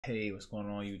Hey, what's going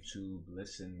on YouTube?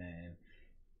 Listen, man,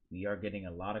 we are getting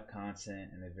a lot of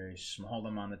content in a very small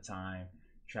amount of time.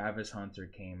 Travis Hunter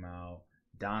came out,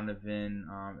 Donovan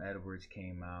Edwards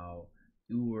came out,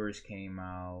 Ewers came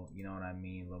out. You know what I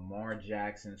mean? Lamar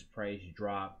Jackson's price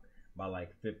dropped by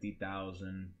like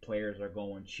 50,000. Players are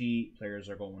going cheap, players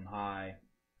are going high.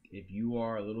 If you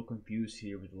are a little confused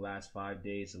here with the last 5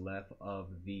 days left of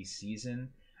the season,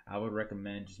 I would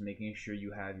recommend just making sure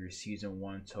you have your season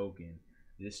one token.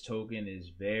 This token is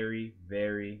very,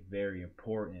 very, very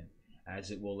important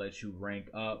as it will let you rank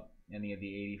up any of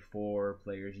the 84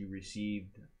 players you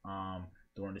received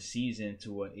during the season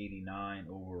to an 89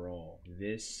 overall.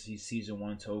 This season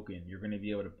one token, you're going to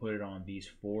be able to put it on these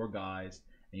four guys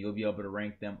and you'll be able to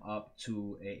rank them up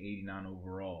to a 89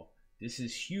 overall. This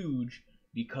is huge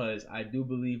because I do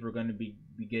believe we're going to be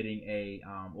getting a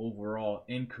overall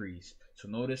increase. So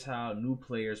notice how new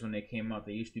players, when they came out,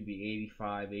 they used to be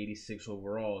 85, 86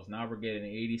 overalls. Now we're getting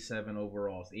 87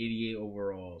 overalls, 88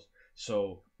 overalls.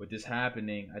 So with this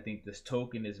happening, I think this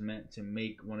token is meant to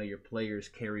make one of your players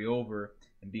carry over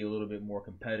and be a little bit more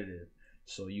competitive.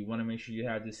 So you want to make sure you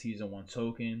have the season one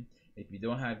token. If you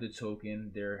don't have the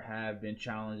token, there have been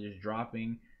challenges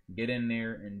dropping. Get in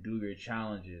there and do your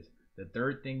challenges. The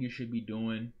third thing you should be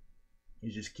doing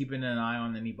is just keeping an eye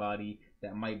on anybody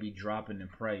that might be dropping in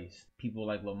price. People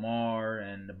like Lamar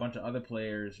and a bunch of other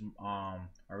players are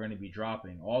going to be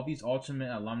dropping. All these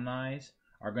ultimate alumni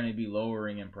are going to be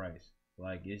lowering in price.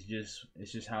 Like it's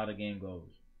just how the game goes.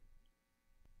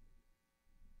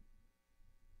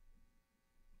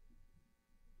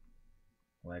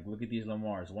 Like look at these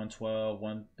Lamars, 112,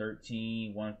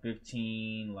 113,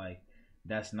 115, like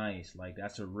that's nice. Like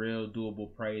that's a real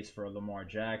doable price for Lamar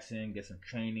Jackson. Get some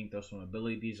training, throw some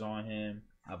abilities on him.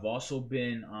 I've also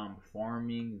been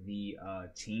farming the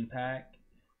team pack,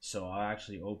 so I'll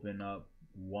actually open up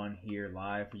one here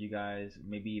live for you guys,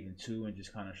 maybe even two, and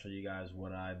just kind of show you guys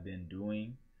what I've been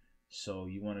doing. So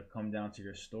you want to come down to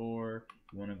your store,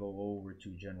 you want to go over to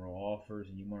general offers,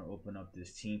 and you want to open up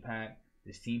this team pack.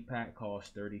 This team pack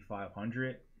costs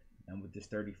 3,500, and with this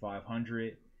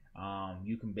 3,500,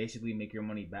 you can basically make your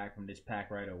money back from this pack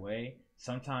right away.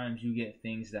 Sometimes you get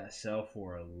things that sell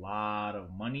for a lot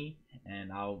of money,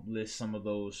 and I'll list some of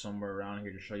those somewhere around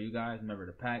here to show you guys. Remember,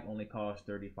 the pack only costs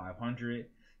 3,500.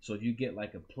 So if you get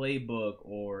like a playbook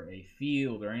or a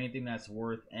field or anything that's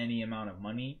worth any amount of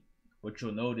money, what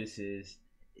you'll notice is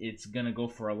it's gonna go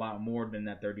for a lot more than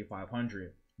that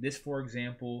 3,500. This, for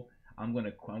example, I'm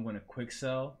gonna quick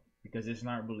sell because it's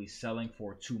not really selling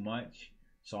for too much.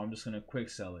 So I'm just gonna quick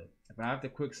sell it. If I have to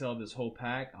quick sell this whole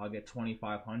pack, I'll get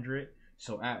 2,500.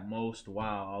 So at most,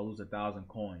 wow, I'll lose 1,000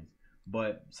 coins.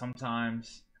 But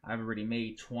sometimes I've already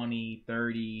made 20,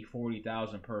 30,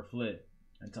 40,000 per flip,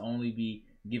 and to only be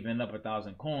giving up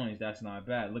 1,000 coins, that's not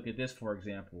bad. Look at this, for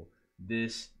example.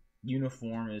 This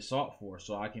uniform is sought for,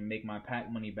 so I can make my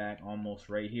pack money back almost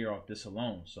right here off this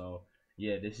alone. So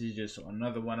yeah, this is just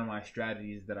another one of my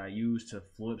strategies that I use to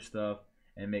flip stuff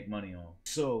and make money on.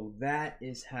 So that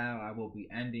is how I will be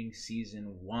ending season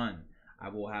one. I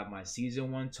will have my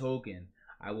season one token.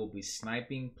 I will be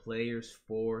sniping players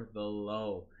for the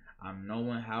low. I'm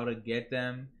knowing how to get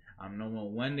them. I'm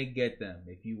knowing when to get them.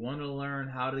 If you want to learn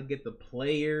how to get the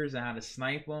players and how to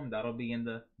snipe them, that'll be in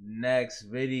the next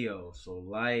video. So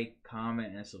like,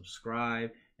 comment, and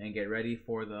subscribe, and get ready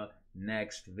for the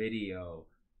next video.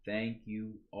 Thank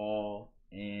you all,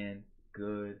 and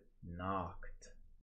good knocked.